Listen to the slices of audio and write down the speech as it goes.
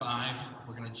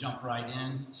want to jump right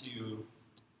into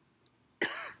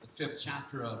the 5th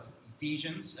chapter of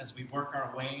Ephesians as we work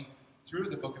our way through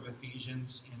the book of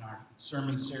Ephesians in our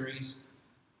sermon series.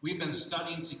 We've been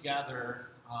studying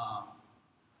together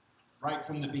right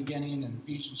from the beginning in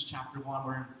Ephesians chapter 1.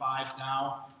 We're in 5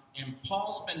 now. And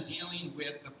Paul's been dealing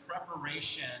with the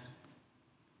preparation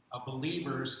of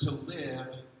believers to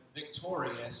live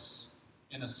victorious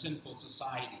in a sinful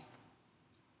society.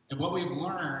 And what we've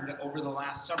learned over the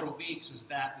last several weeks is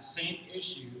that the same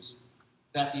issues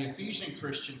that the Ephesian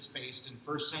Christians faced in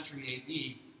 1st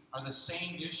century AD are the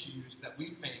same issues that we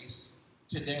face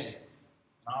today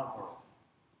in our world.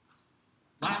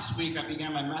 Last week, I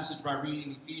began my message by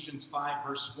reading Ephesians 5,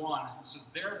 verse 1. It says,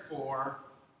 "Therefore,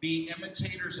 be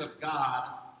imitators of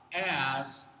God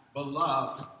as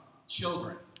beloved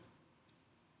children."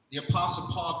 The Apostle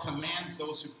Paul commands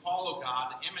those who follow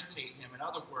God to imitate him. In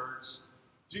other words,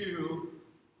 do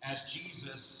as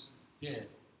Jesus did.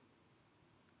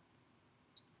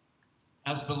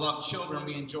 As beloved children,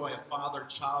 we enjoy a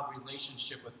father-child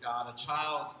relationship with God. A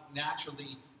child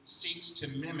naturally seeks to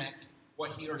mimic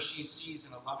what he or she sees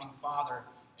in a loving father,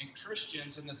 and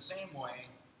Christians, in the same way,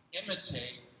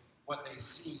 imitate what they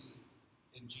see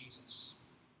in Jesus.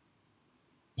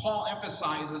 Paul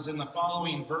emphasizes in the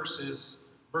following verses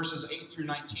 8 through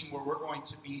 19, where we're going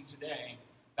to be today,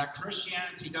 that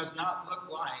Christianity does not look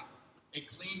like a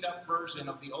cleaned up version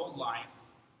of the old life.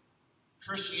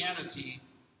 Christianity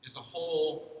is a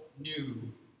whole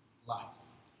new life.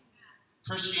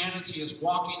 Christianity is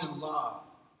walking in love.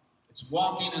 It's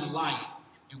walking in light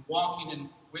and walking in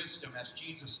wisdom as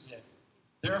Jesus did.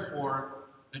 Therefore,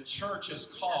 the church is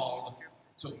called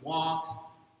to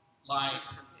walk like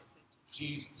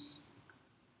Jesus.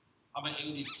 I'm an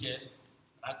 80s kid,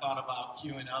 and I thought about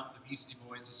queuing up the Beastie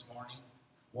Boys this morning.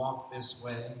 Walk this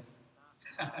way.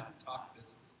 Talk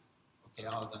this. Okay,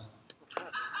 all of them.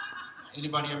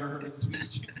 Anybody ever heard of the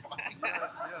Beastie Boys?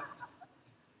 Yes.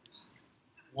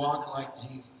 Walk like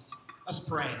Jesus. Let's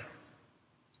pray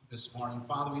this morning.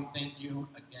 Father, we thank you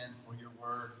again for your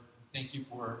word. We thank you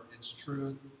for its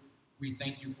truth. We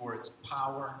thank you for its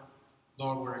power.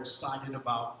 Lord, we're excited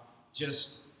about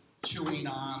just chewing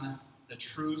on the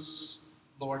truths.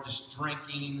 Lord, just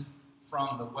drinking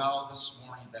from the well this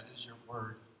morning that is your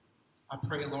word. I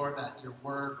pray, Lord, that your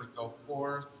word would go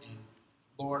forth and,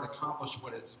 Lord, accomplish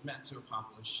what it's meant to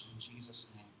accomplish. In Jesus'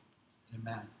 name,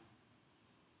 amen.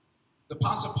 The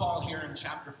Apostle Paul here in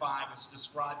chapter 5 is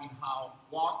describing how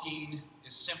walking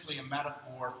is simply a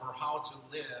metaphor for how to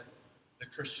live the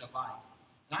Christian life.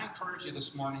 And I encourage you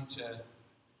this morning to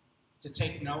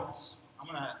take notes. I'm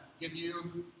going to give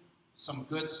you some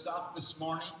good stuff this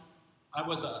morning. I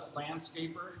was a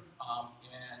landscaper,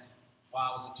 and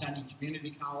while I was attending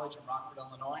community college in Rockford,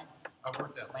 Illinois, I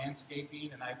worked at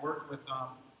landscaping, and I worked with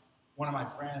one of my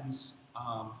friends,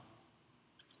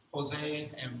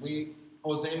 Jose, and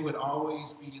Jose would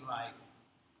always be like,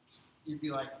 he'd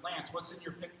be like, "Lance, what's in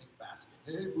your picnic basket?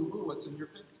 Hey, boo-boo, what's in your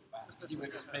picnic basket?" He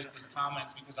would just make these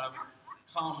comments because I would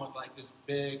come with like this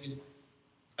big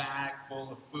bag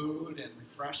full of food and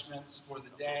refreshments for the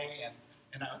day,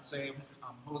 and I would say,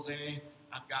 "Jose,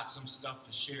 I've got some stuff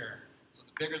to share." So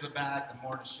the bigger the bag, the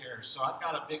more to share. So I've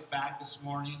got a big bag this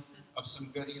morning of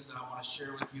some goodies that I want to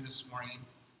share with you this morning.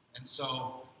 And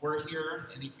so we're here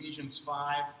in Ephesians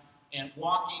 5, and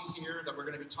walking here, that we're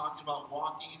going to be talking about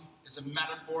walking, is a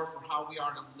metaphor for how we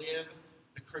are to live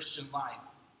the Christian life.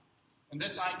 And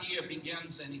this idea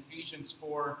begins in Ephesians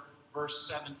 4, verse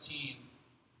 17,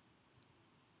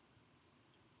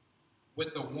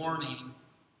 with the warning.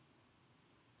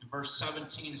 In verse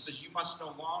 17, it says, "You must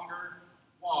no longer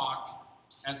walk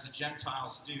as the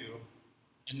Gentiles do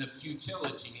in the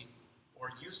futility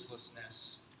or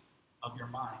uselessness of your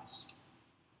minds."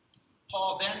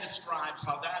 Paul then describes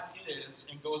how that is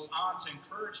and goes on to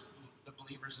encourage the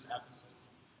believers in Ephesus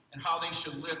and how they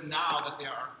should live now that they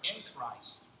are in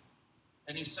Christ.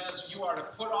 And he says, you are to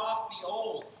put off the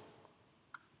old,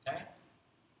 okay?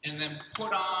 And then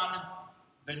put on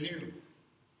the new.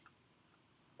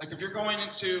 Like if you're going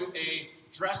into a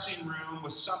dressing room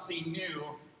with something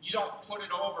new, you don't put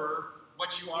it over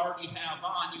what you already have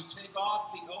on. You take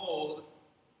off the old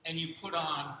and you put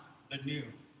on the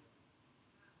new.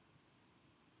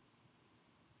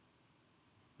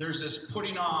 There's this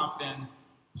putting off and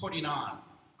putting on.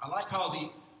 I like how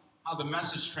the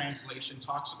Message translation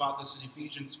talks about this in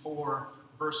Ephesians 4,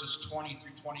 verses 20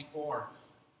 through 24.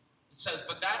 It says,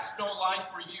 "But that's no life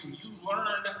for you. You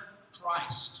learned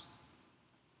Christ.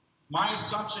 My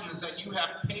assumption is that you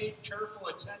have paid careful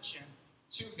attention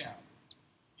to him.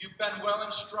 You've been well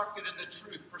instructed in the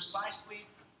truth, precisely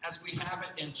as we have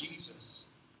it in Jesus.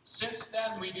 Since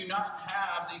then, we do not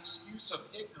have the excuse of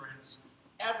ignorance.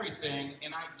 Everything,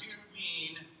 and I do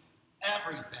mean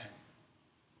everything,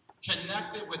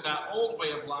 connected with that old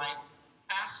way of life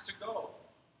has to go.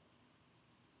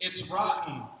 It's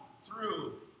rotten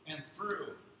through and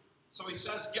through. So he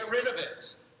says, get rid of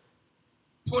it.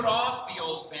 Put off the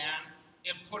old man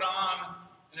and put on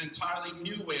an entirely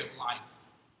new way of life.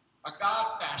 A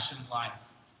God-fashioned life.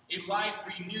 A life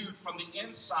renewed from the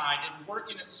inside and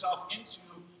working itself into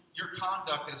your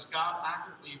conduct as God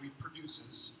accurately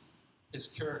reproduces his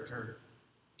character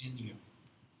in you.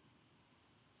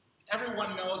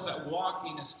 Everyone knows that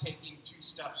walking is taking 2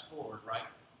 steps forward, right?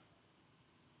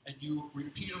 And you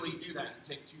repeatedly do that. You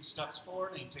take 2 steps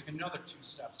forward and you take another 2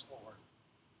 steps forward.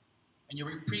 And you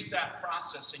repeat that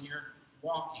process and you're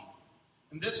walking.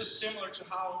 And this is similar to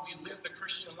how we live the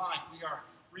Christian life. We are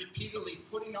repeatedly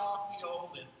putting off the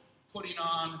old and putting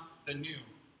on the new.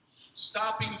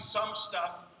 Stopping some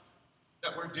stuff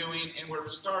that we're doing and we're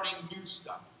starting new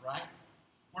stuff, right?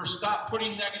 We're stop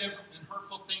putting negative and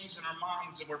hurtful things in our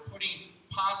minds and we're putting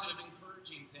positive,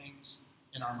 encouraging things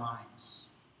in our minds.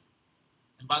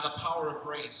 And by the power of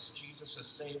grace, Jesus has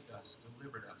saved us,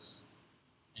 delivered us,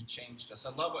 and changed us. I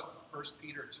love what 1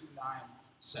 Peter 2:9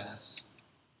 says.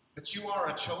 But you are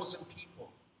a chosen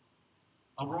people,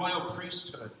 a royal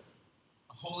priesthood,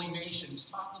 a holy nation. He's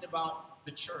talking about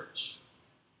the church.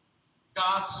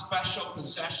 God's special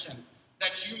possession,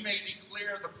 that you may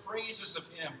declare the praises of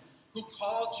him who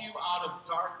called you out of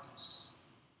darkness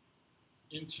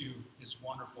into his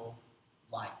wonderful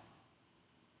light.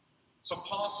 So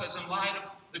Paul says, in light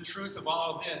of the truth of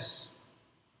all this,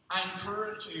 I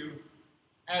encourage you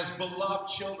as beloved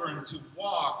children to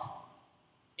walk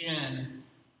in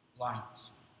light.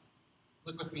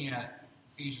 Look with me at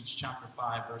Ephesians chapter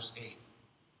 5, verse 8.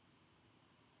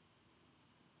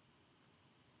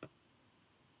 It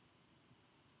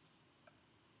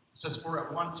says, for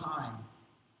at one time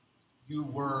you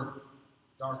were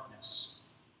darkness,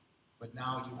 but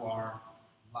now you are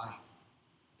light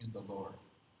in the Lord.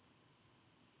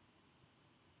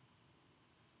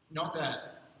 Note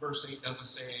that verse 8 doesn't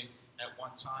say at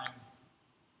one time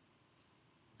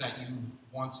that you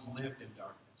once lived in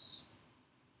darkness.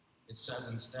 It says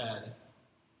instead,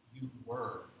 you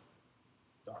were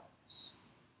darkness.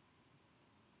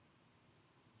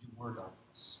 You were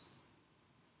darkness.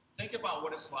 Think about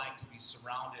what it's like to be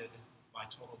surrounded by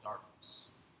total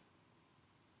darkness.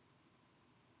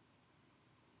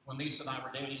 When Lisa and I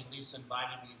were dating, Lisa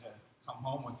invited me to come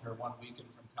home with her one weekend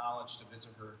from college to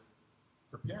visit her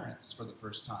parents for the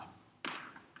first time.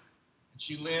 And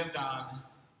she lived on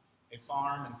a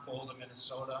farm in Fulda,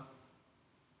 Minnesota.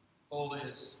 Fulda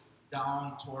is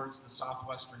down towards the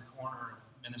southwestern corner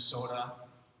of Minnesota,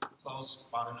 close,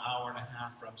 about an hour and a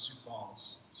half from Sioux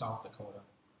Falls, South Dakota.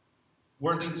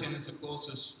 Worthington is the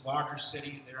closest larger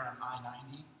city there on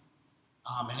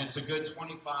I-90, and it's a good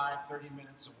 25, 30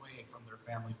 minutes away from their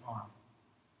family farm.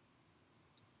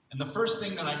 And the first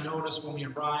thing that I noticed when we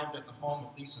arrived at the home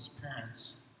of Lisa's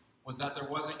parents was that there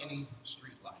wasn't any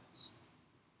street lights.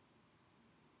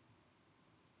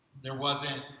 There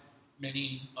wasn't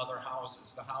many other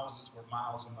houses. The houses were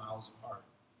miles and miles apart.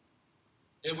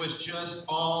 It was just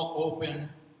all open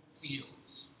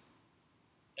fields.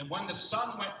 And when the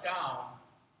sun went down,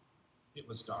 it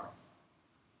was dark.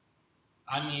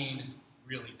 I mean,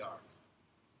 really dark.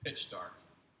 Pitch dark.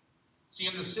 See,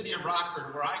 in the city of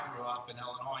Rockford, where I grew up in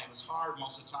Illinois, it was hard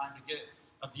most of the time to get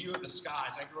a view of the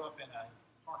skies. I grew up in an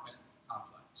apartment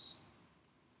complex.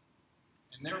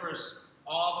 And there was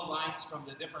all the lights from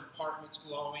the different apartments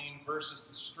glowing versus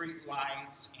the street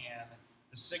lights and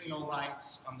the signal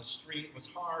lights on the street. It was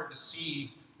hard to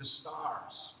see the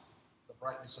stars, the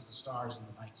brightness of the stars in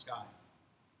the night sky.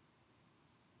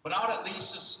 But out at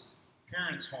Lisa's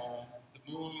parents' home,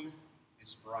 the moon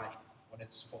is bright when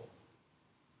it's full.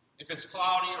 If it's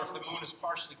cloudy or if the moon is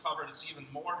partially covered, it's even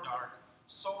more dark,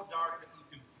 so dark that you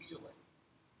can feel it.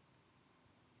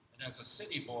 And as a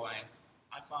city boy,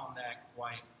 I found that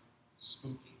quite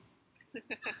spooky.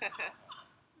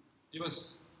 It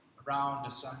was around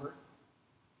December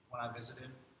when I visited,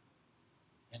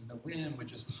 and the wind would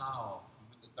just howl. And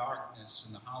with the darkness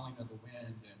and the howling of the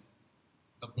wind and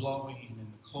the blowing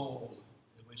and the cold,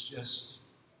 it was just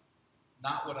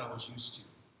not what I was used to.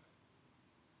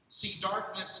 See,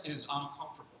 darkness is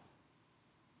uncomfortable.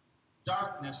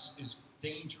 Darkness is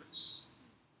dangerous.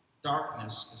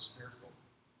 Darkness is fearful.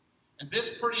 And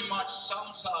this pretty much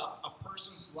sums up a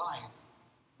person's life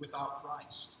without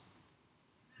Christ.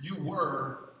 You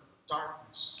were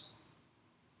darkness.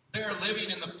 They are living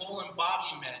in the full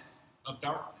embodiment of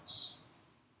darkness.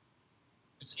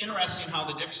 It's interesting how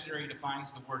the dictionary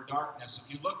defines the word darkness.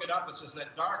 If you look it up, it says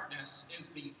that darkness is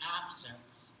the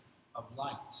absence of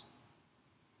light.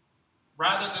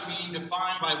 Rather than being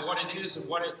defined by what it is and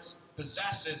what it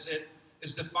possesses, it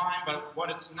is defined by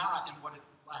what it's not and what it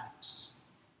lacks.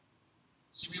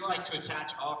 See, we like to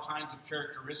attach all kinds of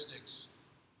characteristics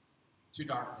to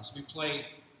darkness. We play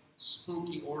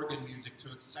spooky organ music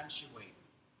to accentuate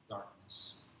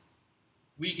darkness.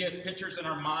 We get pictures in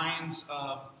our minds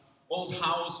of old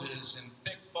houses and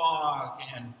thick fog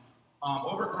and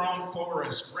overgrown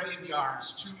forests,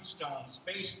 graveyards, tombstones,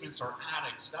 basements, or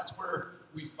attics. That's where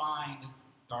we find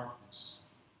darkness.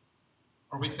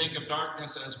 Or we think of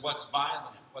darkness as what's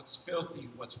violent, what's filthy,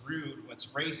 what's rude, what's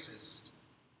racist,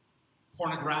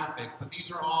 pornographic. But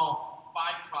these are all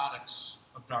byproducts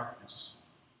of darkness.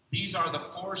 These are the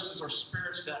forces or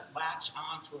spirits that latch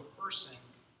onto a person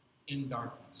in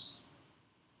darkness.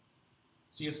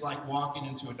 See, it's like walking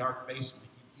into a dark basement.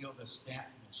 You feel this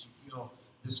dampness. You feel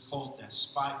this coldness.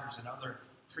 Spiders and other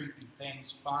creepy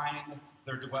things find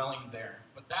their dwelling there.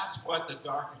 But that's what the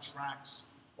dark attracts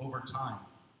over time.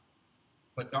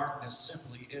 But darkness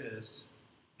simply is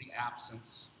the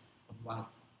absence of light.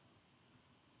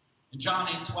 In John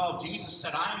 8:12, Jesus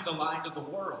said, I am the light of the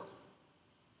world.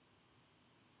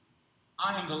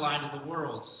 I am the light of the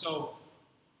world. So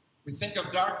we think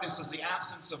of darkness as the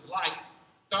absence of light.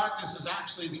 Darkness is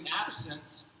actually the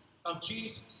absence of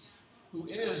Jesus, who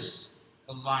is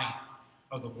the light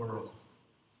of the world.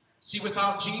 See,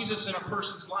 without Jesus in a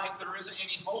person's life, there isn't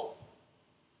any hope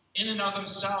in and of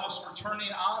themselves for turning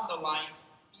on the light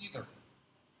either.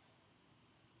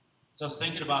 So I was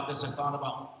thinking about this. I thought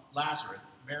about Lazarus,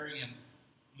 Mary and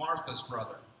Martha's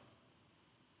brother.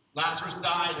 Lazarus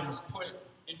died and was put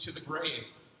into the grave.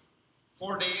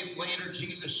 4 days later,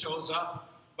 Jesus shows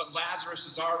up, but Lazarus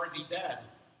is already dead.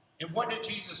 And what did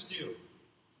Jesus do?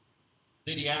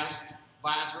 Did he ask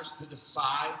Lazarus to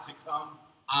decide to come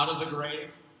out of the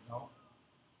grave? No.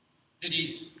 Did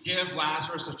he give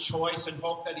Lazarus a choice and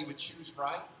hope that he would choose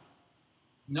right?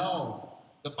 No.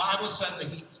 The Bible says that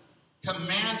he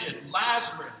commanded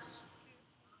Lazarus,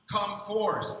 come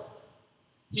forth.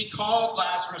 He called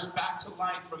Lazarus back to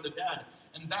life from the dead.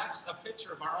 And that's a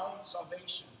picture of our own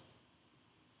salvation.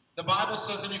 The Bible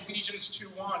says in Ephesians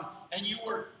 2:1, and you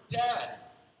were dead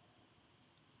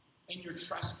in your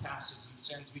trespasses and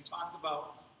sins. We talked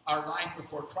about our life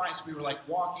before Christ. We were like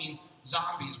walking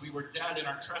zombies. We were dead in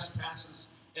our trespasses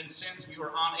and sins. We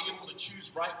were unable to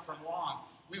choose right from wrong.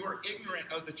 We were ignorant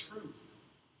of the truth,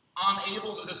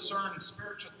 unable to discern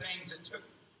spiritual things. It took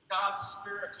God's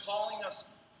Spirit calling us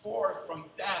forth from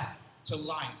death to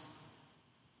life.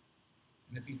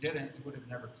 And if he didn't, he would have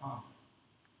never come,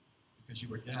 because you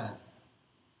were dead.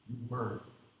 You were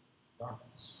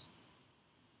darkness.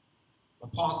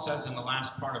 But Paul says in the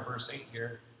last part of verse 8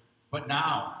 here, but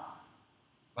now,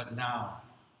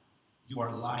 you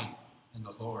are light in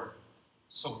the Lord.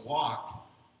 So walk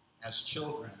as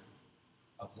children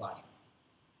of light.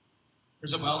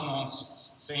 There's a well-known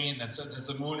saying that says, as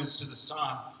the moon is to the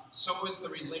sun, so is the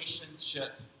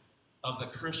relationship of the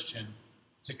Christian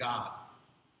to God.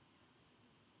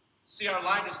 See, our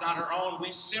light is not our own.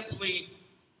 We simply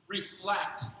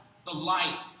reflect the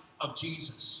light of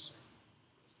Jesus.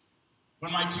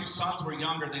 When my two sons were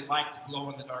younger, they liked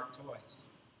glow-in-the-dark toys.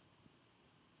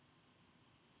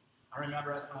 I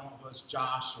remember, I don't know if it was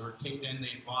Josh or Caden,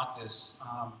 they bought this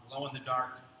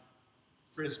glow-in-the-dark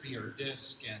frisbee or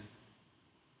disc, and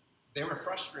they were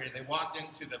frustrated. They walked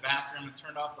into the bathroom and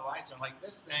turned off the lights. I'm like,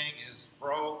 this thing is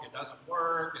broke. It doesn't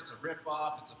work. It's a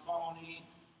ripoff. It's a phony.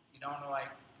 And they're like,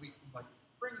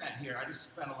 bring that here. I just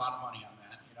spent a lot of money on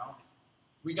that,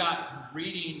 We got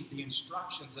reading the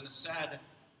instructions, and it said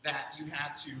that you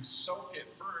had to soak it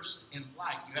first in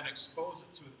light. You had to expose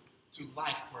it to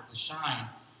light for it to shine.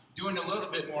 Doing a little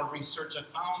bit more research, I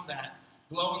found that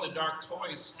glow-in-the-dark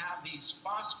toys have these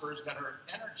phosphors that are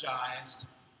energized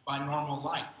by normal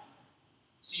light.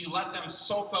 So you let them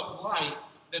soak up light,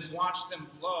 then watch them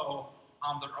glow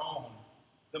on their own.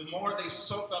 The more they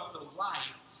soak up the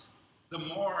light, the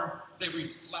more they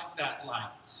reflect that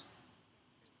light.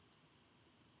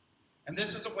 And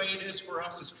this is the way it is for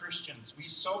us as Christians. We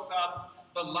soak up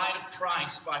the light of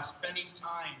Christ by spending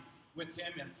time with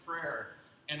him in prayer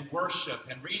and worship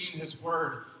and reading his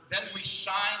word. Then we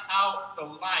shine out the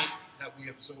light that we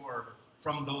absorb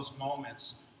from those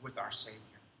moments with our Savior.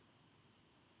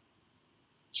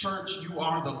 Church, you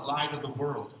are the light of the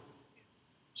world.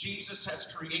 Jesus has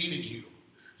created you.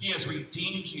 He has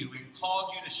redeemed you and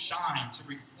called you to shine, to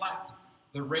reflect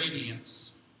the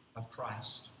radiance of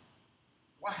Christ.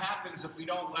 What happens if we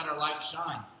don't let our light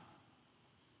shine?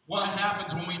 What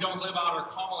happens when we don't live out our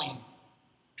calling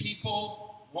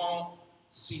people won't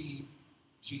see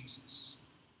Jesus.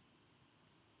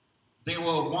 They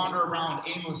will wander around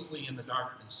aimlessly in the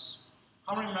darkness.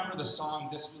 How many remember the song,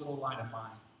 This Little Light of Mine?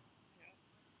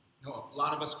 You know, a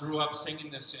lot of us grew up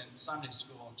singing this in Sunday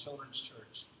school and children's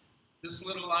church. This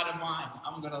little light of mine,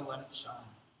 I'm going to let it shine.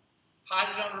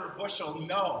 Hide it under a bushel?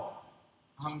 No,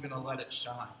 I'm going to let it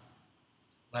shine.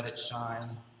 Let it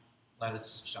shine, let it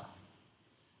shine.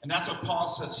 And that's what Paul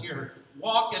says here.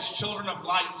 Walk as children of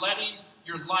light, letting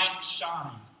your light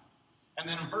shine. And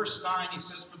then in verse 9, he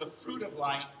says, for the fruit of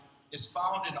light is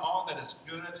found in all that is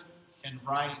good and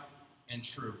right and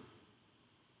true.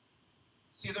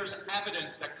 See, there's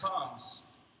evidence that comes.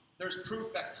 There's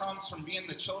proof that comes from being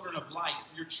the children of light.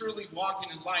 If you're truly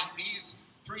walking in light, these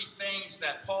three things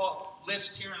that Paul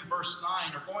lists here in verse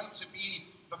 9 are going to be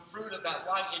the fruit of that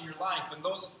light in your life. And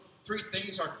those three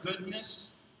things are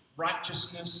goodness,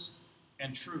 righteousness,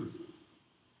 and truth.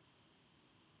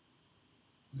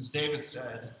 As Dave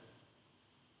said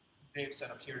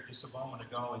up here just a moment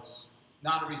ago, it's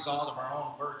not a result of our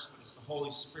own works, but it's the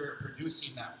Holy Spirit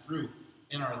producing that fruit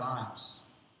in our lives.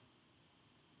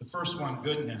 The first one,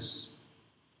 goodness.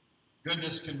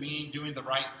 Goodness can mean doing the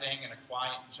right thing in a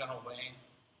quiet, gentle way,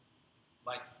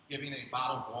 like giving a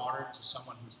bottle of water to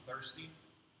someone who's thirsty.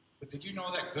 But did you know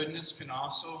that goodness can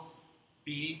also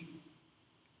mean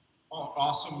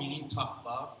tough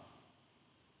love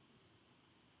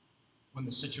when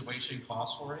the situation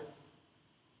calls for it?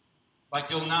 Like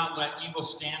you'll not let evil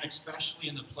stand, especially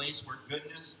in the place where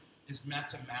goodness is meant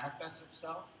to manifest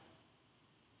itself.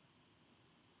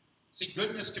 See,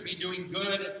 goodness can be doing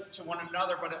good to one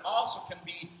another, but it also can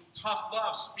be tough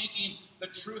love, speaking the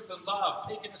truth in love,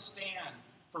 taking a stand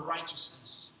for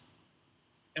righteousness.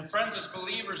 And friends, as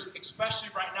believers, especially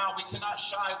right now, we cannot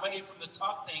shy away from the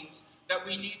tough things that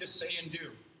we need to say and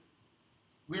do.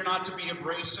 We are not to be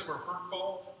abrasive or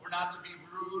hurtful. We're not to be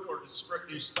rude or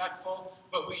disrespectful,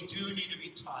 but we do need to be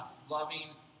tough, loving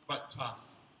but tough.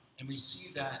 And we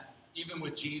see that even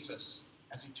with Jesus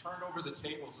as he turned over the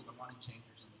tables of the money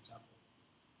changers in the temple.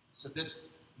 He said,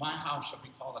 my house shall be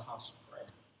called a house of prayer.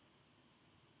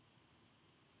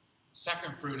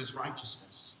 Second fruit is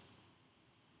righteousness.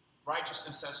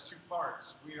 Righteousness has two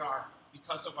parts. We are,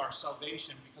 because of our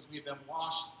salvation, because we have been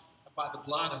washed by the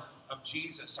blood of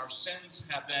Jesus, our sins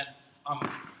have been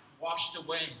washed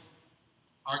away.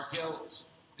 Our guilt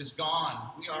is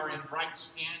gone. We are in right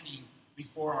standing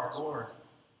before our Lord.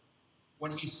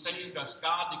 When he saved us,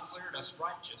 God declared us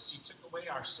righteous. He took away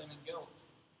our sin and guilt.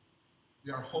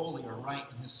 We are holy or right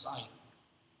in his sight.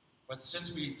 But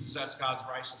since we possess God's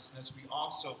righteousness, we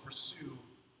also pursue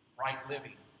right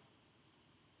living,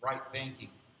 right thinking,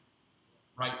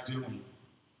 right doing.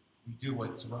 We do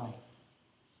what's right.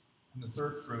 And the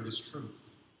third fruit is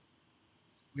truth.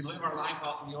 We live our life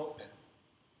out in the open.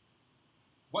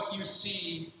 What you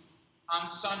see on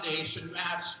Sunday should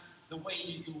match the way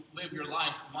you live your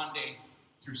life Monday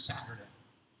through Saturday.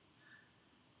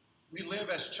 We live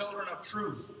as children of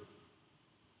truth,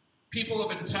 people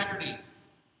of integrity.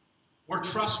 We're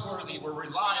trustworthy, we're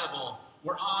reliable,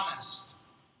 we're honest.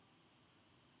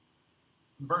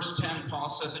 In verse 10, Paul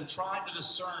says, and try to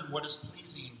discern what is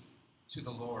pleasing to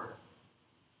the Lord.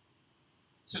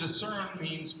 To discern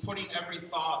means putting every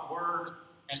thought, word,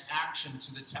 and action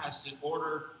to the test in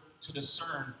order to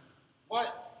discern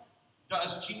what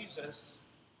does Jesus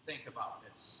think about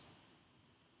this.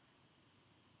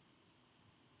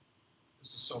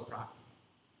 This is so practical.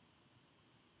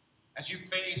 As you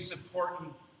face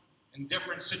important and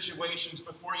different situations,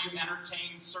 before you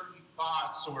entertain certain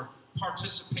thoughts or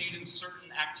participate in certain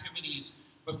activities,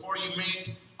 before you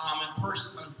make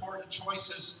important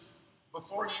choices,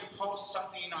 before you post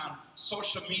something on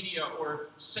social media or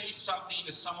say something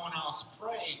to someone else,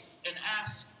 pray and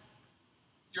ask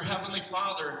your Heavenly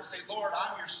Father. Say, Lord,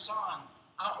 I'm your son,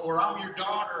 or I'm your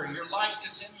daughter. Your light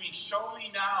is in me. Show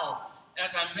me now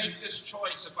as I make this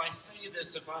choice, if I say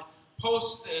this, if I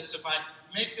post this, if I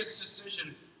make this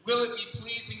decision, will it be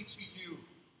pleasing to you?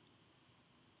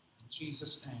 In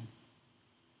Jesus' name,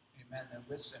 amen. And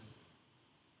listen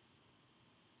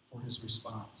for his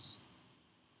response.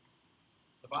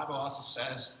 The Bible also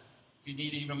says, if you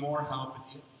need even more help,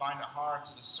 if you find it hard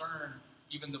to discern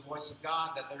even the voice of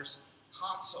God, that there's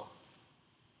counsel,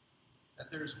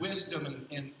 that there's wisdom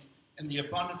in the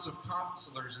abundance of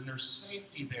counselors, and there's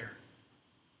safety there.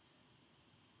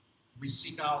 We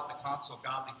seek out the counsel of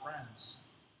godly friends.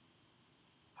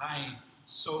 I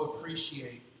so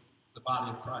appreciate the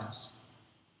body of Christ.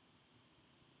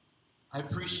 I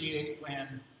appreciate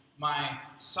when my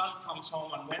son comes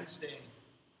home on Wednesday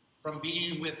from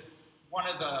being with one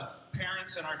of the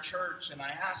parents in our church, and I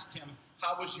ask him,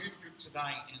 how was youth group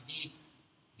tonight? And he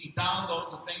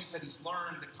downloads the things that he's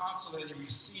learned, the counsel that he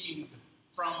received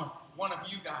from one of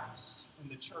you guys in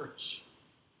the church.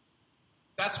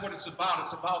 That's what it's about.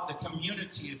 It's about the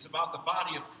community. It's about the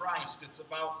body of Christ. It's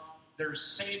about their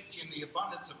safety and the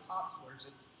abundance of counselors.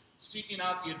 It's seeking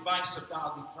out the advice of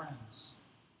godly friends.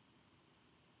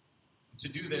 And to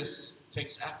do this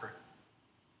takes effort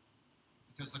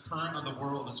because the current of the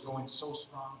world is going so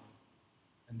strongly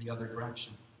in the other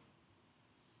direction.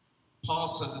 Paul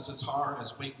says it's as hard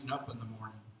as waking up in the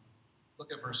morning.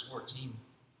 Look at verse 14.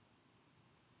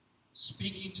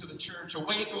 Speaking to the church,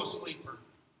 awake, O sleeper,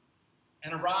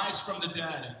 and arise from the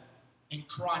dead, and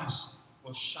Christ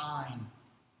will shine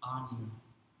on you.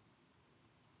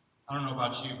 I don't know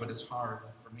about you, but it's hard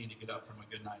for me to get up from a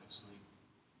good night of sleep.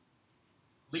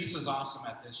 Lisa's awesome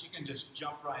at this. She can just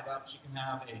jump right up. She can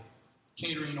have a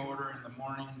catering order in the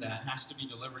morning that has to be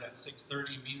delivered at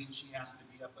 6:30, meaning she has to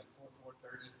be up like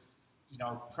 4:30,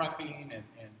 prepping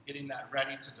and getting that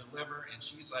ready to deliver. And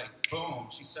she's like, boom,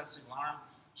 she sets the alarm.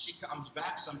 She comes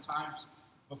back sometimes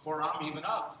before I'm even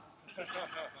up.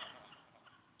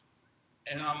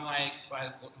 And I'm like,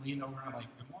 I lean over and I'm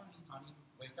like, good morning, honey,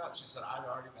 wake up. She said, I've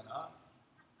already been up,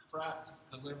 prepped,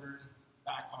 delivered,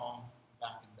 back home,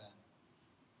 back in bed.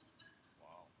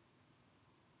 Wow.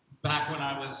 Back when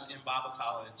I was in Bible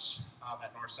college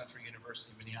at North Central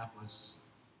University in Minneapolis,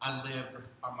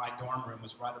 my dorm room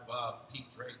was right above Pete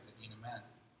Drake, the Dean of Men.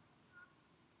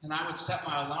 And I would set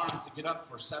my alarm to get up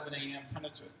for 7 a.m.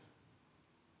 Pentateuch.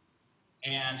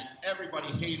 And everybody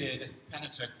hated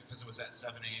Pentateuch because it was at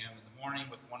 7 a.m. in the morning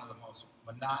with one of the most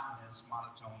monotonous,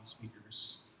 monotone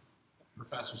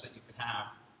professors that you could have.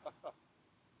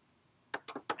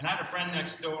 And I had a friend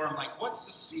next door. I'm like, what's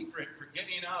the secret for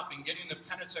getting up and getting to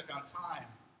Pentateuch on time?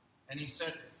 And he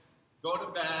said, go to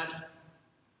bed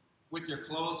with your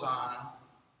clothes on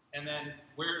and then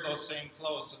wear those same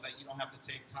clothes so that you don't have to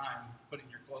take time putting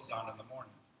your clothes on in the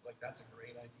morning. Like, that's a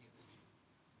great idea.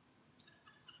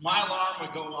 My alarm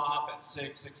would go off at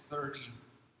 6:30,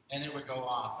 and it would go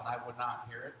off, and I would not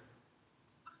hear it.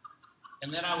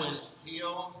 And then I would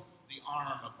feel the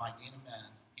arm of my Dean of Men,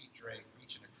 Pete Drake,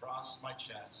 reaching across my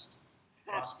chest,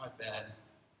 across my bed,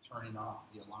 turning off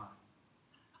the alarm.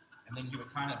 And then he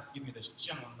would kind of give me this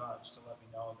gentle nudge to let me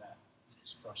know that he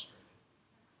was frustrated.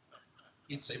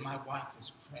 He'd say, my wife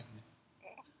is pregnant.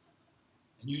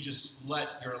 And you just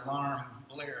let your alarm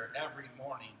blare every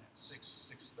morning at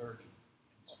 6:30.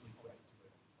 Sleep right through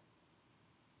it.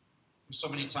 There's so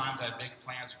many times I have big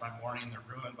plans for my morning, they're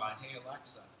ruined by, hey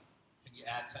Alexa, can you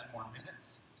add 10 more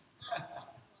minutes?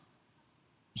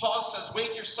 Paul says,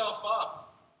 wake yourself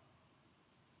up.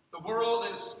 The world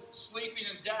is sleeping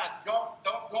in death.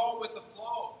 Don't go with the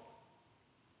flow.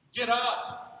 Get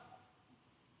up.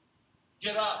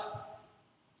 Get up.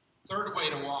 Third way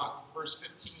to walk, verse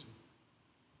 15. It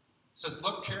says,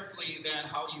 look carefully then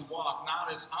how you walk,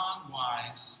 not as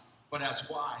unwise, but as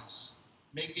wise,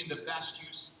 making the best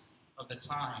use of the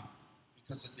time,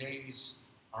 because the days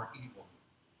are evil.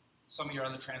 Some of your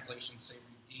other translations say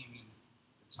redeeming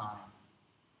the time,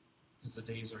 because the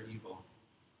days are evil.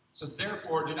 It says,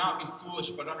 therefore, do not be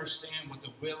foolish, but understand what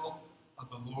the will of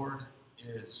the Lord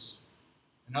is.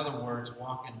 In other words,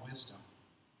 walk in wisdom.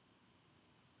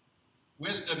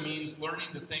 Wisdom means learning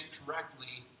to think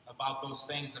correctly about those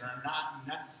things that are not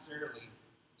necessarily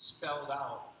spelled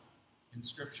out in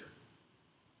Scripture.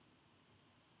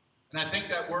 And I think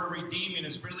that word redeeming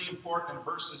is really important in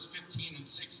verses 15 and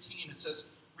 16. It says,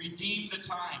 redeem the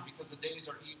time because the days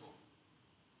are evil.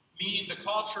 Meaning the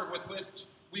culture with which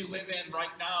we live in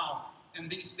right now, in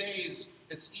these days,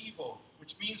 it's evil,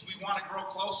 which means we want to grow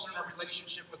closer in our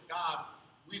relationship with God.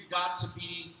 We've got to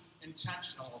be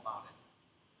intentional about it.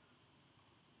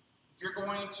 If you're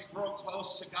going to grow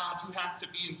close to God, you have to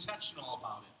be intentional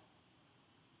about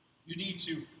it. You need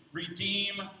to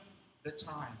redeem the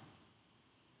time.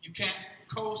 You can't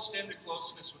coast into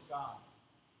closeness with God.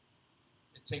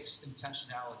 It takes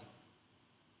intentionality.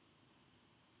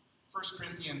 1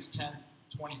 Corinthians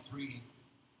 10:23,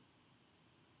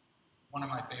 one of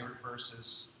my favorite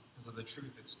verses because of the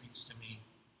truth it speaks to me.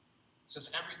 It says,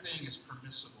 everything is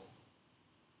permissible,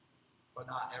 but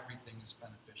not everything is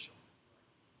beneficial.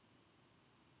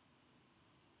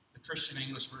 The Christian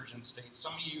English Version states,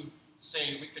 some of you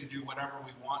say we can do whatever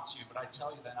we want to, but I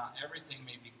tell you that not everything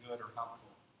may be good or helpful.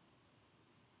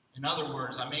 In other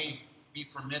words, I may be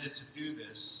permitted to do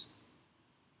this,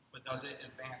 but does it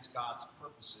advance God's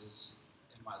purposes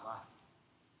in my life?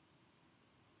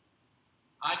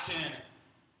 I can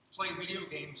play video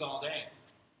games all day.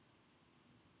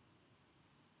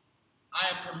 I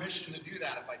have permission to do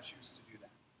that if I choose to do that.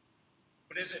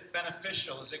 but is it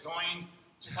beneficial? Is it going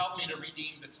to help me to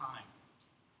redeem the time?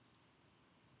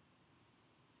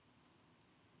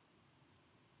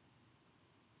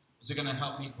 Is it going to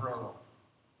help me grow?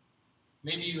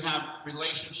 Maybe you have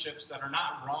relationships that are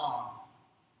not wrong,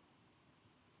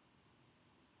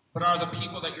 but are the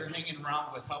people that you're hanging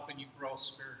around with helping you grow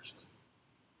spiritually?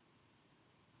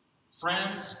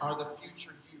 Friends are the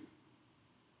future you.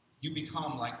 You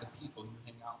become like the people you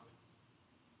hang out with.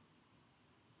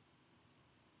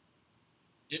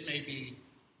 It may be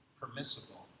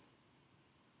permissible,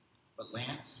 but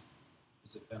Lance,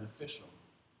 is it beneficial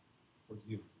for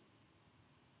you?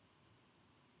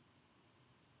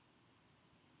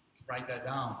 Write that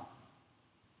down.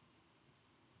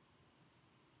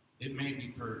 It may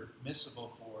be permissible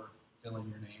for fill in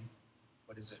your name,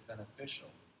 but is it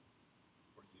beneficial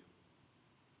for you?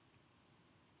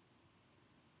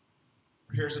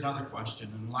 Here's another question.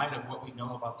 In light of what we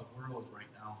know about the world right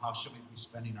now, how should we be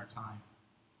spending our time?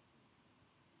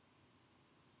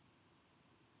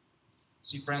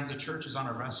 See, friends, the church is on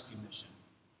a rescue mission.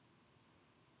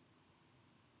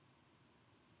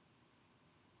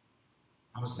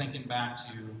 I was thinking back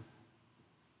to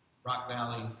Rock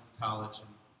Valley College in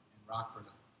Rockford.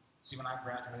 See, when I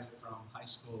graduated from high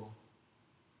school,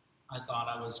 I thought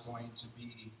I was going to be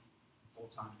in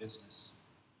full-time business.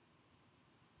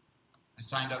 I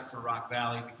signed up for Rock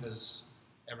Valley because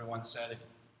everyone said,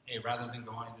 hey, rather than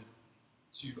going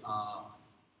to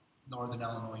Northern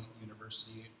Illinois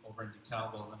University over in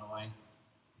DeKalb, Illinois,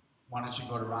 why don't you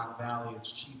go to Rock Valley?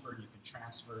 It's cheaper, and you can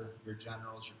transfer your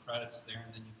generals, your credits there,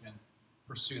 and then you can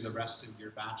pursue the rest of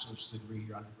your bachelor's degree,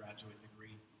 your undergraduate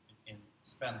degree, and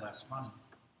spend less money.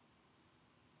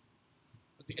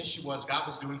 But the issue was God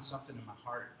was doing something in my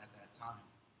heart at that time.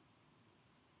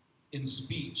 In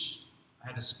speech, I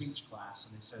had a speech class,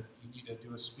 and they said, you need to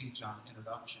do a speech on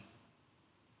introduction.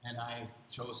 And I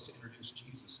chose to introduce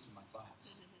Jesus to my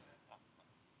class.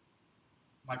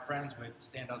 My friends would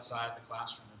stand outside the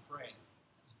classroom and pray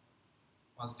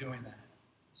while I was doing that.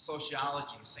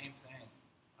 Sociology, same thing.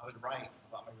 I would write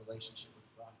about my relationship with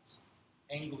Christ.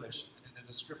 English, I did a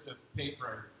descriptive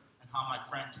paper on how my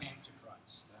friend came to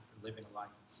Christ after living a life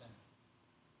in sin.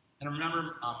 And I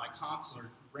remember my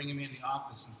counselor bringing me in the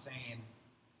office and saying,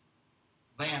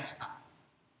 Lance,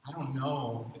 I don't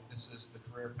know if this is the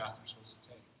career path you're supposed to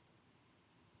take.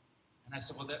 And I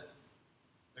said, well,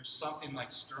 there's something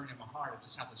like stirring in my heart. I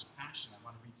just have this passion. I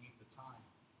want to redeem the time.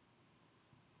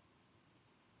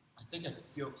 I think I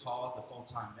feel called to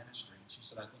full-time ministry. And she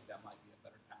said, I think that might be a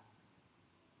better path for you.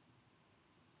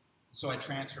 So I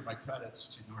transferred my credits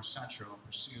to North Central and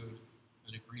pursued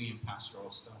a degree in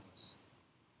pastoral studies.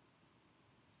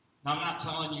 Now, I'm not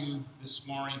telling you this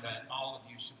morning that all of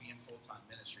you should be in full-time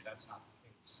ministry. That's not the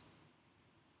case.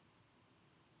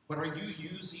 But are you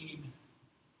using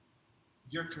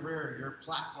your career, your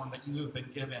platform that you have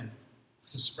been given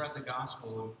to spread the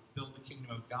gospel and build the kingdom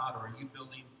of God, or are you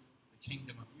building the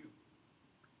kingdom of you?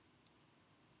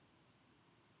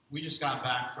 We just got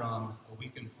back from a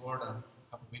week in Florida a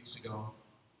couple weeks ago.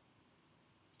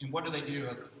 And what do they do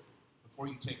before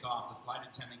you take off? The flight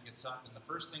attendant gets up, and the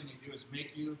first thing they do is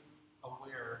make you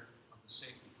aware of the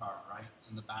safety card, right? It's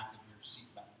in the back of your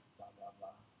seat bag, blah, blah, blah.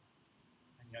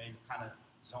 And, you kind of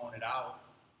zone it out.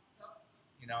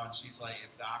 And she's like,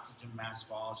 if the oxygen mask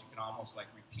falls, you can almost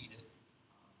repeat it.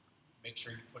 Make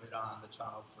sure you put it on the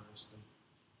child first,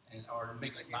 or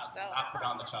not put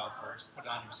on the child first, put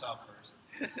it on yourself first.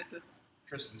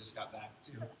 Kristen just got back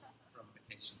too from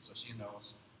vacation, so she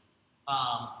knows.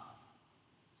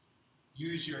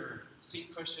 Use your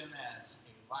seat cushion as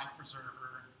a life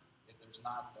preserver. If there's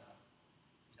not the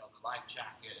life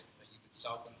jacket that you could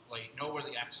self-inflate, know where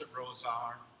the exit rows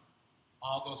are,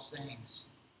 all those things.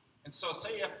 And so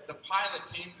say if the pilot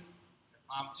came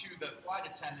to the flight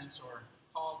attendants or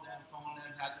called them, phoned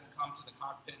them, had them come to the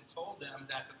cockpit and told them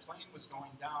that the plane was going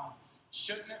down,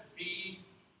 shouldn't it be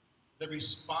the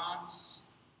response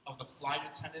of the flight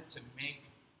attendant to make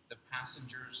the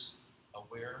passengers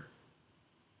aware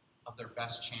of their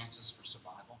best chances for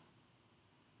survival?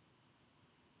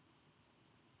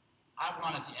 I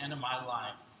want at the end of my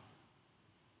life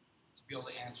to be able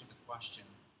to answer the question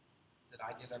that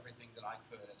I did everything that I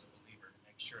could as a believer to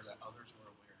make sure that others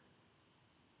were aware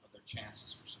of their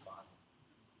chances for survival,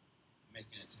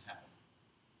 making it to heaven.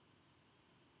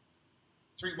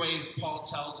 3 ways Paul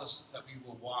tells us that we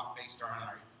will walk based on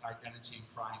our identity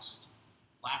in Christ.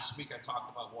 Last week I talked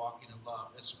about walking in love.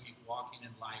 This week, walking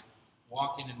in light,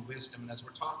 walking in wisdom. And as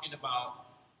we're talking about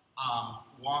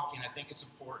walking, I think it's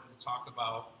important to talk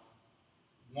about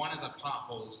one of the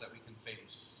potholes that we can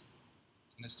face.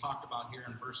 And it's talked about here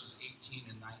in verses 18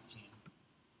 and 19.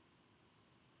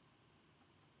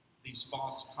 these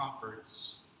false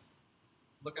comforts,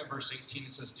 look at verse 18.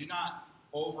 It says, "Do not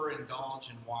overindulge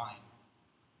in wine,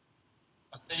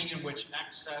 a thing in which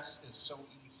excess is so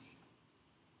easy,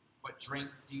 but drink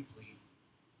deeply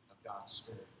of God's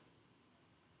Spirit."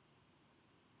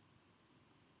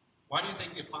 Why do you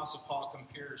think the Apostle Paul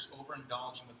compares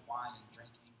overindulging with wine and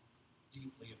drinking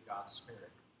deeply of God's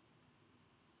Spirit?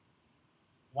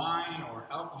 Wine or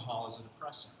alcohol is a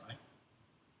depressant, right?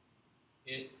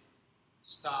 It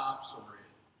stops or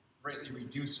it greatly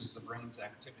reduces the brain's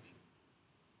activity.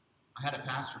 I had a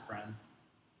pastor friend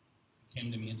who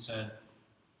came to me and said,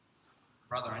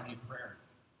 "Brother, I need prayer."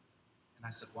 And I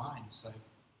said, "Why?" And he's like,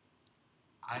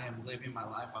 "I am living my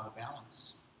life out of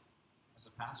balance as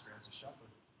a pastor, as a shepherd.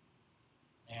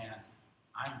 And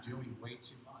I'm doing way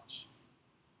too much.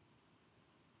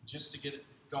 Just to get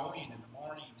it going in the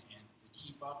morning and to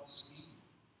keep up to speed,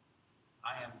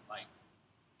 I am like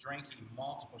drinking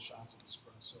multiple shots of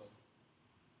espresso,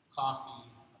 coffee,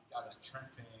 I've got a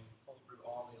Trente, cold brew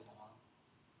all day long."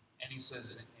 And he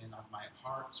says, and my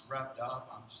heart's revved up,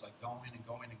 I'm just like going and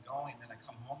going and going. Then I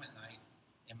come home at night,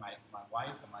 and my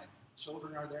wife and my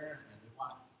children are there, and they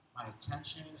want my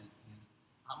attention, and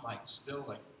I'm like still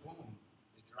like, boom,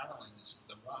 the adrenaline is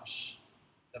the rush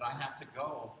that I have to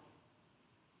go.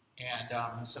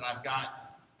 And he said, "I've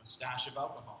got a stash of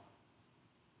alcohol.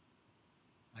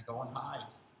 And I go and hide,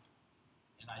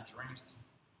 and I drink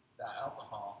that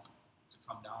alcohol to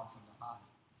come down from the high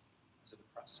as a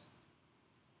depressant."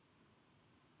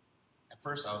 At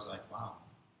first I was like, wow,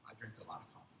 I drink a lot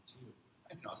of coffee too.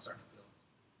 I was starting to feel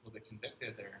a little bit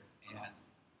convicted there. And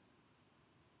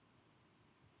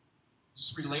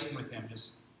just relating with him,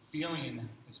 just feeling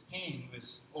his pain, he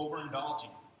was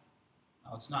overindulging.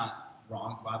 Now, it's not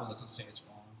wrong. The Bible doesn't say it's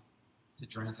wrong to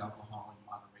drink alcohol in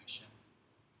moderation.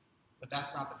 But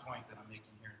that's not the point that I'm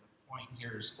making here. The point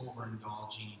here is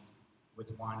overindulging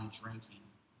with wine and drinking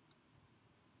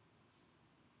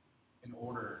in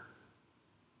order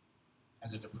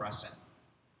as a depressant.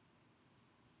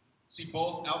 See,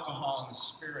 both alcohol and the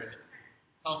Spirit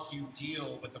help you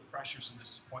deal with the pressures and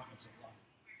disappointments of life.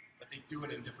 But they do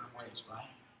it in different ways, right?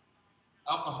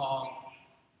 Alcohol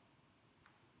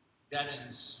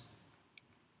deadens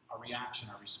our reaction,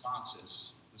 our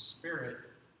responses. The Spirit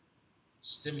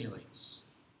stimulates.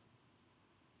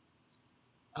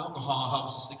 Alcohol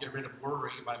helps us to get rid of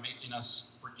worry by making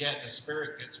us forget. The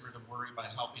Spirit gets rid of worry by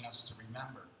helping us to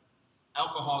remember.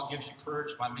 Alcohol gives you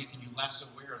courage by making you less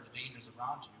aware of the dangers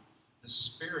around you. The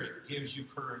Spirit gives you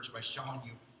courage by showing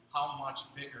you how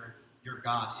much bigger your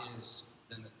God is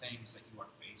than the things that you are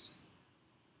facing.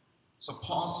 So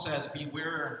Paul says,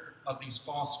 beware of these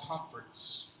false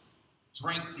comforts.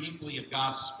 Drink deeply of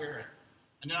God's Spirit.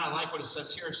 And then I like what it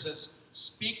says here. It says,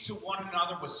 speak to one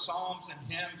another with psalms and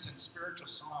hymns and spiritual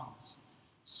songs.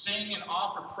 Sing and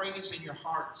offer praise in your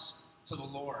hearts to the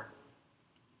Lord.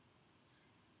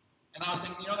 And I was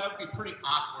thinking, that would be pretty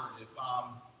awkward if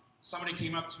somebody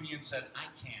came up to me and said, "I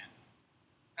can't.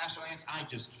 Pastor Lance, I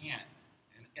just can't."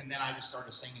 And then I just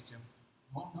started singing to him,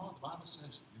 "Oh no, the Bible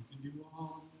says you can do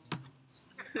all things."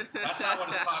 That's not what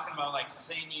it's talking about, like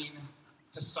singing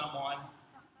to someone.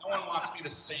 No one wants me to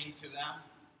sing to them.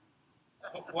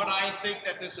 But what I think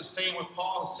that this is saying, what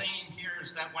Paul is saying here,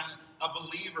 is that when a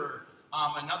believer,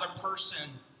 another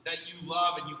person that you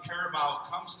love and you care about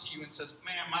comes to you and says,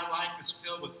 "Man, my life is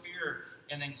filled with fear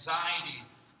and anxiety,"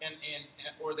 and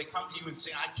or they come to you and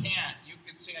say, "I can't," you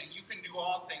can say, "You can do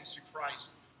all things through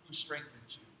Christ who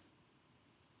strengthens you."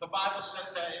 The Bible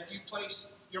says that if you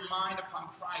place your mind upon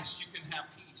Christ, you can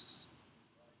have peace.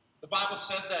 The Bible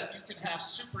says that you can have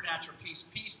supernatural peace,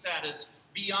 peace that is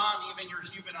beyond even your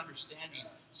human understanding.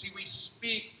 See, we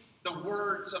speak the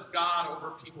words of God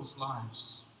over people's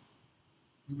lives.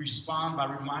 We respond by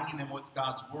reminding them what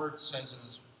God's word says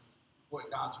and what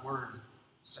God's word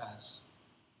says.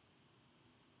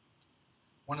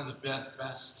 One of the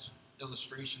best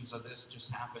illustrations of this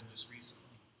just happened just recently.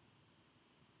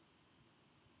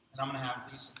 And I'm going to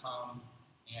have Lisa come,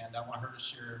 and I want her to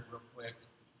share real quick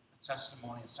a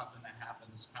testimony of something that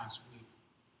happened this past week.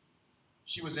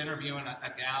 She was interviewing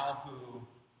a gal who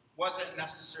wasn't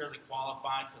necessarily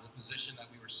qualified for the position that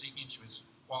we were seeking. She was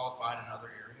qualified in other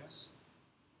areas.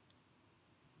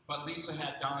 But Lisa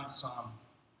had done some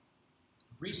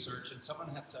research, and someone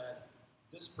had said,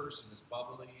 "This person is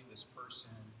bubbly, this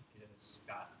person is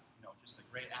got just a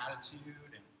great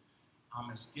attitude,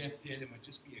 and is gifted, and would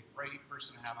just be a great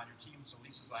person to have on your team." So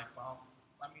Lisa's like, "Well,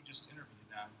 let me just interview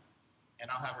them, and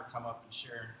I'll have her come up and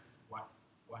share what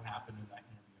happened in that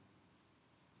interview."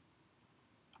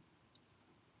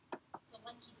 So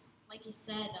like he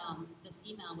said, this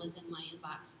email was in my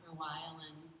inbox for a while,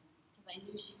 and because I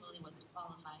knew she really wasn't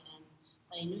qualified,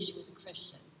 but I knew she was a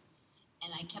Christian.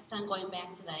 And I kept on going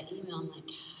back to that email. I'm like,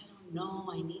 I don't know.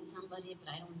 I need somebody,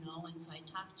 but I don't know. And so I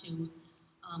talked to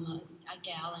a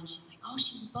gal, and she's like, oh,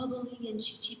 she's bubbly, and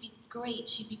she'd be great.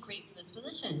 She'd be great for this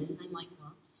position. And I'm like,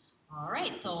 well, all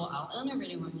right, so I'll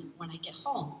interview her when I get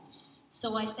home.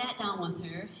 So I sat down with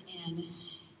her, and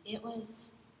it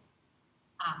was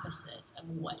opposite of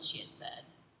what she had said.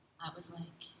 I was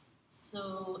like,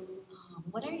 so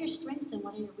what are your strengths and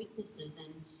what are your weaknesses?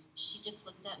 And she just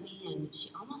looked at me and she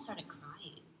almost started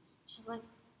crying. She's like,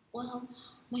 well,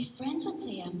 my friends would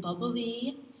say I'm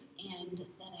bubbly and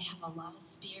that I have a lot of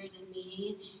spirit in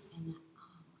me. And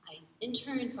I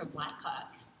interned for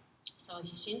Blackhawk. So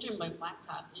she interned by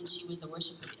Blackhawk and she was a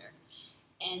worship leader.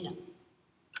 And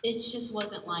it just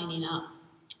wasn't lining up.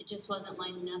 It just wasn't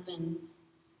lining up. And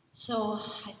so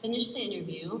I finished the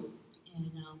interview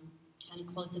and kind of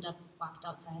closed it up, walked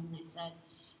outside, and I said,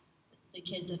 the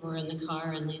kids that were in the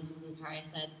car and Lance was in the car, I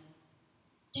said,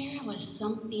 there was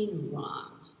something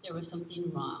wrong. There was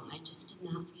something wrong. I just did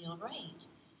not feel right.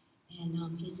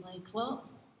 And he's like, well,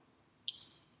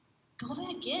 go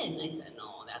back in. I said,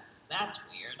 no, that's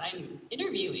weird. I'm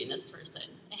interviewing this person.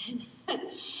 And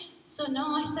so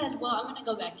no, I said, well, I'm going to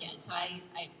go back in. So I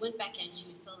went back in. She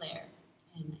was still there.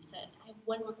 And I said, I have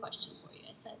one more question for you.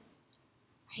 I said,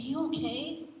 are you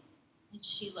okay? And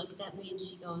she looked at me and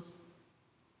she goes,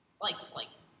 like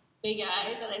big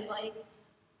eyes, and I'm like,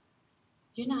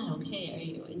 you're not okay, are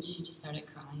you? And she just started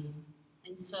crying.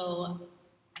 And so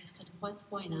I said, what's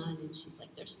going on? And she's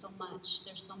like, there's so much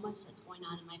that's going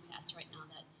on in my past right now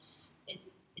that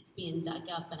it's being dug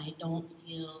up, and I don't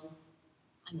feel,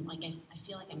 I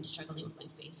feel like I'm struggling with my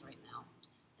faith right now.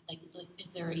 Like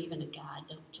is there even a God?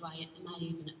 Do I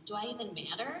even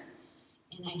matter?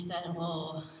 And I said,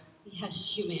 oh,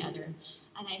 yes, you matter.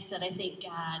 And I said, I think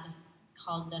God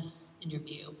called this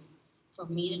interview for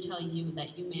me to tell you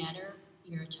that you matter,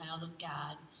 you're a child of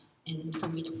God, and for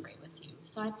me to pray with you.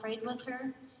 So I prayed with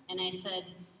her, and I said,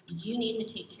 you need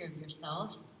to take care of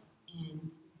yourself, and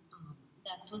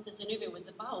that's what this interview was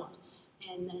about.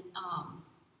 And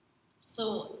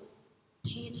so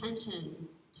pay attention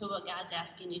to what God's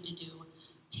asking you to do.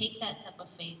 Take that step of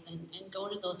faith and go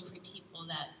to those people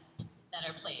that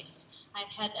are placed.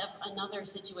 I've had another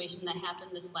situation that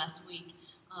happened this last week.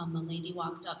 A lady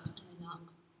walked up, and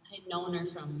I had known her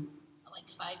from like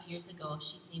 5 years ago.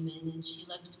 She came in and she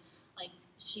looked like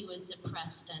she was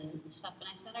depressed and stuff. And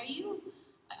I said,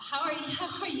 how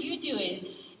are you doing?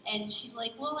 And she's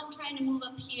like, well, I'm trying to move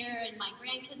up here, and my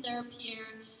grandkids are up here.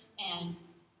 And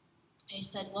I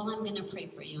said, well, I'm going to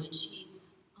pray for you. And she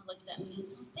looked at me and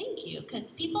said, thank you,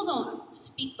 because people don't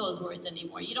speak those words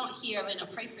anymore. You don't hear, I'm going to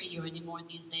pray for you anymore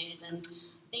these days, and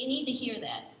they need to hear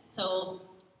that. So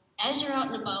as you're out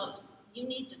and about, you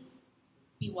need to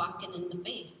be walking in the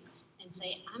faith and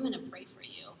say, I'm going to pray for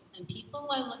you. And people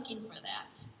are looking for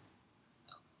that.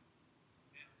 So.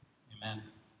 Amen.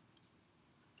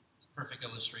 It's a perfect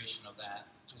illustration of that.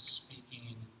 Just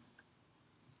speaking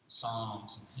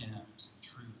psalms and hymns and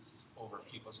truth over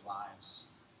people's lives.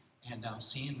 And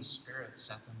seeing the Spirit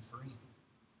set them free.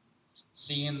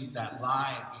 Seeing that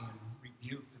lie being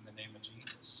rebuked in the name of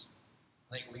Jesus.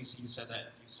 I think, Lisa, you said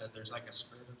there's like a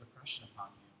spirit of depression upon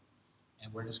you.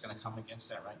 And we're just going to come against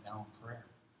that right now in prayer.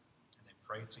 And they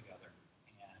prayed together.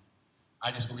 And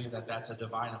I just believe that that's a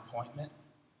divine appointment.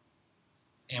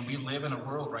 And we live in a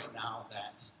world right now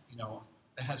that,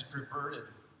 that has perverted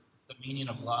the meaning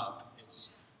of love.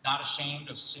 It's not ashamed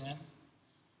of sin.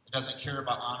 It doesn't care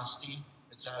about honesty.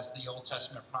 It's as the Old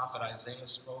Testament prophet Isaiah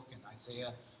spoke in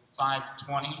Isaiah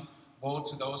 5:20, woe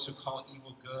to those who call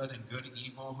evil good and good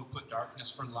evil, who put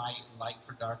darkness for light and light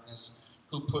for darkness,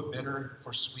 who put bitter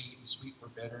for sweet and sweet for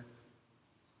bitter.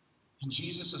 And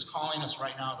Jesus is calling us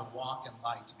right now to walk in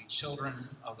light, to be children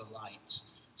of the light,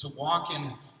 to walk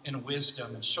in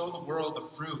wisdom and show the world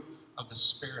the fruit of the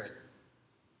Spirit.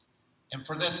 And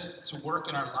for this to work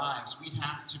in our lives, we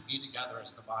have to be together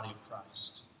as the body of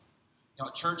Christ.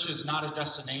 Church is not a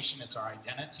destination, it's our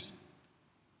identity.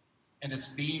 And it's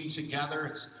being together.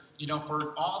 It's,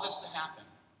 for all this to happen,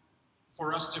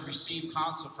 for us to receive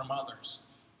counsel from others,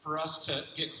 for us to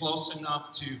get close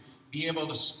enough to be able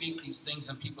to speak these things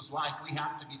in people's life, we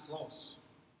have to be close.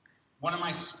 One of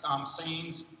my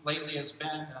sayings lately has been,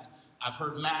 and I've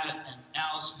heard Matt and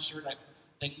Allison shared, I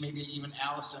think maybe even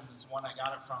Allison is one I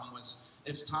got it from, was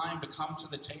it's time to come to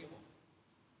the table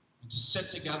and to sit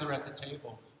together at the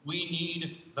table. We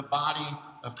need the body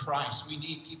of Christ. We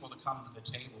need people to come to the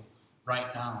table right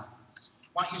now.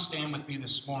 Why don't you stand with me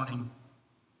this morning?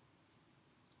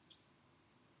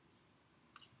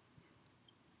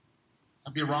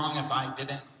 I'd be wrong if I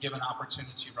didn't give an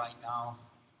opportunity right now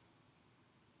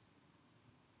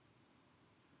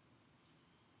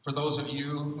for those of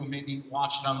you who may be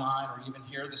watching online or even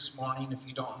here this morning, if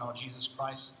you don't know Jesus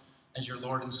Christ as your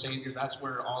Lord and Savior, that's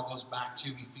where it all goes back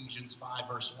to, Ephesians 5,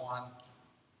 verse 1.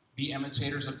 Be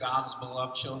imitators of God as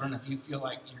beloved children. If you feel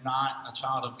like you're not a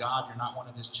child of God, you're not one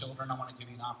of his children, I want to give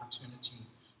you an opportunity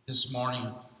this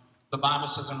morning. The Bible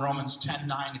says in Romans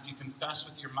 10:9, if you confess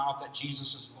with your mouth that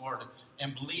Jesus is Lord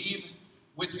and believe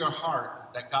with your heart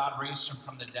that God raised him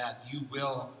from the dead, you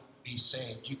will be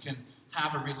saved. You can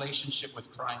have a relationship with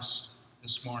Christ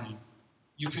this morning.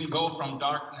 You can go from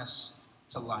darkness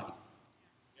to light.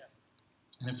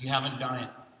 And if you haven't done it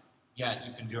yet,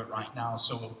 you can do it right now.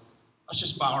 So let's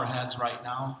just bow our heads right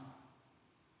now.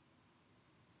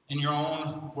 In your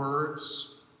own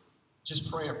words, just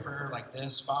pray a prayer like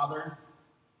this. Father,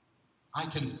 I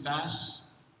confess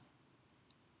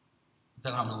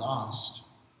that I'm lost,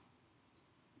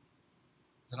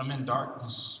 that I'm in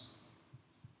darkness,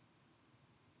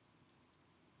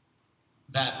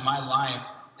 that my life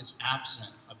is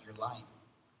absent of your light.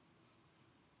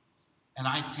 And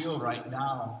I feel right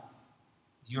now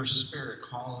your Spirit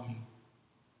calling me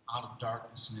out of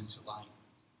darkness and into light.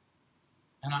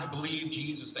 And I believe,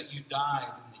 Jesus, that you died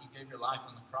and that you gave your life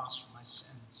on the cross for my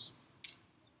sins.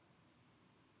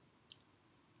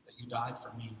 That you died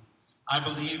for me. I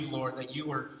believe, Lord, that you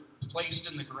were placed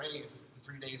in the grave, and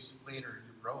 3 days later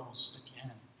you rose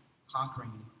again,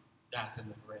 conquering death in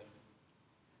the grave.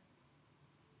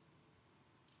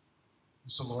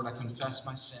 And so, Lord, I confess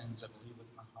my sins. I believe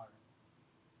with my heart.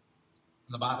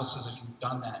 And the Bible says if you've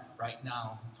done that right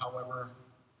now, however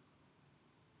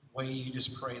way you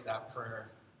just prayed that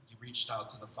prayer, you reached out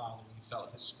to the Father, you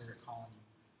felt his Spirit calling you,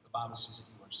 the Bible says that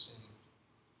you are saved.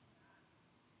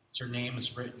 That your name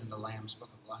is written in the Lamb's Book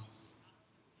of Life.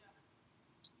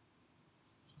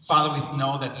 Father, we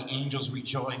know that the angels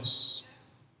rejoice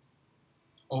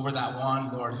over that one,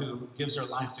 Lord, who gives their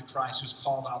life to Christ, who's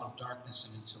called out of darkness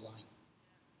and into light.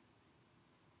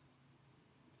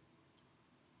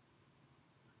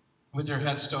 With your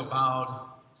head still bowed,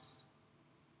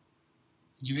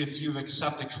 if you've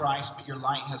accepted Christ, but your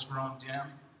light has grown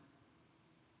dim,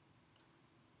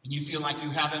 and you feel like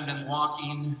you haven't been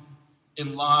walking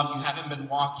in love, you haven't been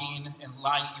walking in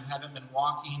light, you haven't been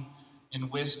walking in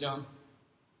wisdom,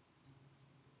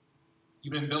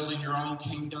 you've been building your own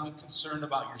kingdom, concerned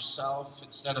about yourself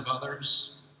instead of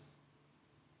others.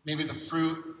 Maybe the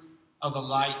fruit of the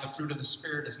light, the fruit of the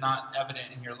Spirit is not evident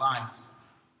in your life.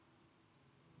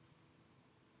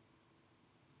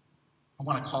 I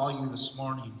want to call you this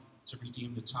morning to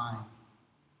redeem the time,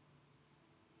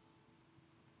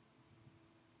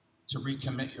 to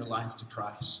recommit your life to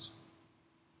Christ.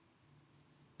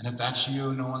 And if that's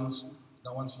you, no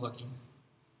one's looking.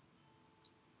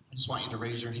 I just want you to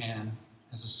raise your hand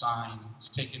as a sign. It's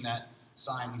taking that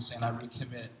sign and saying, I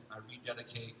recommit, I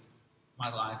rededicate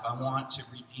my life. I want to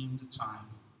redeem the time.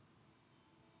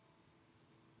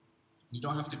 You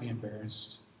don't have to be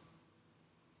embarrassed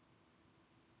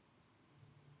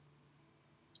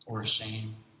or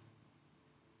ashamed.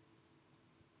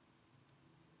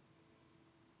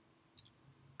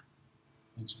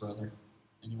 Thanks, brother.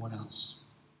 Anyone else?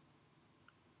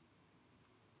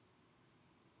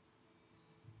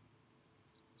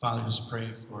 Father, just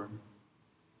pray for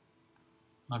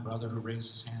my brother who raised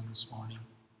his hand this morning.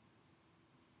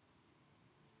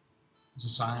 It's a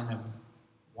sign of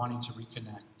wanting to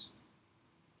reconnect,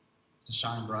 to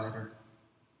shine brighter,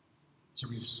 to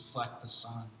reflect the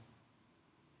sun.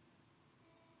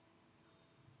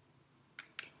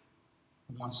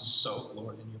 He wants to soak,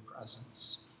 Lord, in your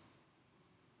presence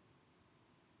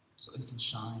so that he can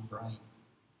shine bright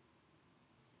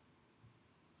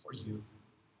for you.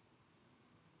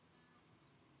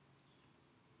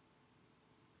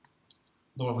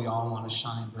 Lord, we all want to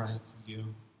shine bright for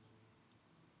you.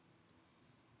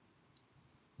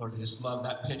 Lord, I just love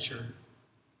that picture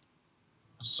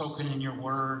of soaking in your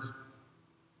word,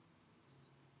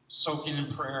 soaking in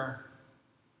prayer,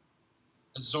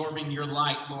 absorbing your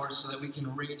light, Lord, so that we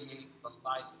can radiate the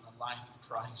light and the life of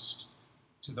Christ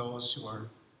to those who are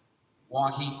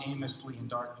walking aimlessly in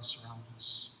darkness around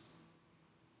us.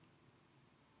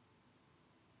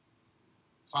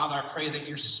 Father, I pray that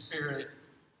your Spirit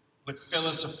would fill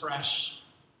us afresh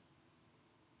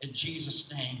in Jesus'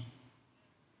 name.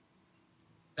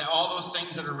 That all those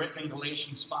things that are written in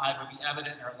Galatians 5 would be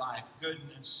evident in our life.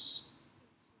 Goodness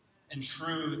and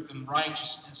truth and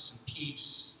righteousness and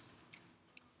peace.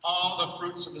 All the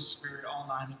fruits of the Spirit, all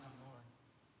 9 of them, Lord.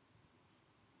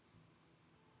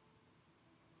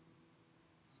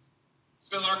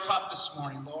 Fill our cup this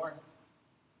morning, Lord.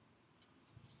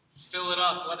 Fill it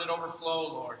up, let it overflow,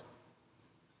 Lord.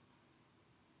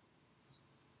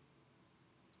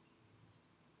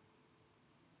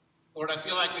 Lord, I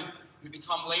feel like we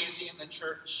become lazy in the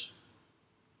church.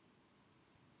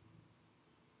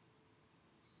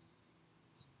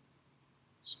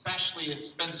 Especially,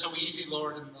 it's been so easy,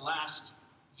 Lord, in the last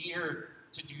year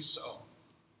to do so,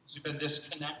 as we've been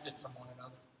disconnected from one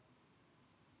another.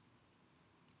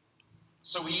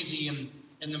 So easy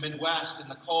in the Midwest, in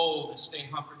the cold, to stay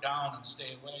hunkered down and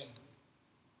stay away.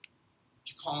 But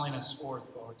you're calling us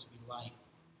forth, Lord, to be light.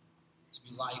 To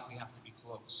be light, we have to be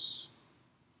close.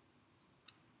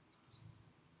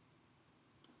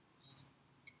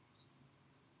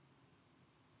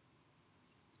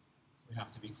 We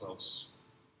have to be close.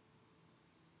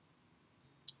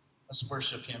 Let's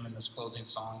worship him in this closing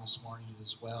song this morning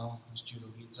as well, as Judah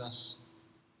leads us.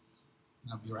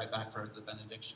 And I'll be right back for the benediction.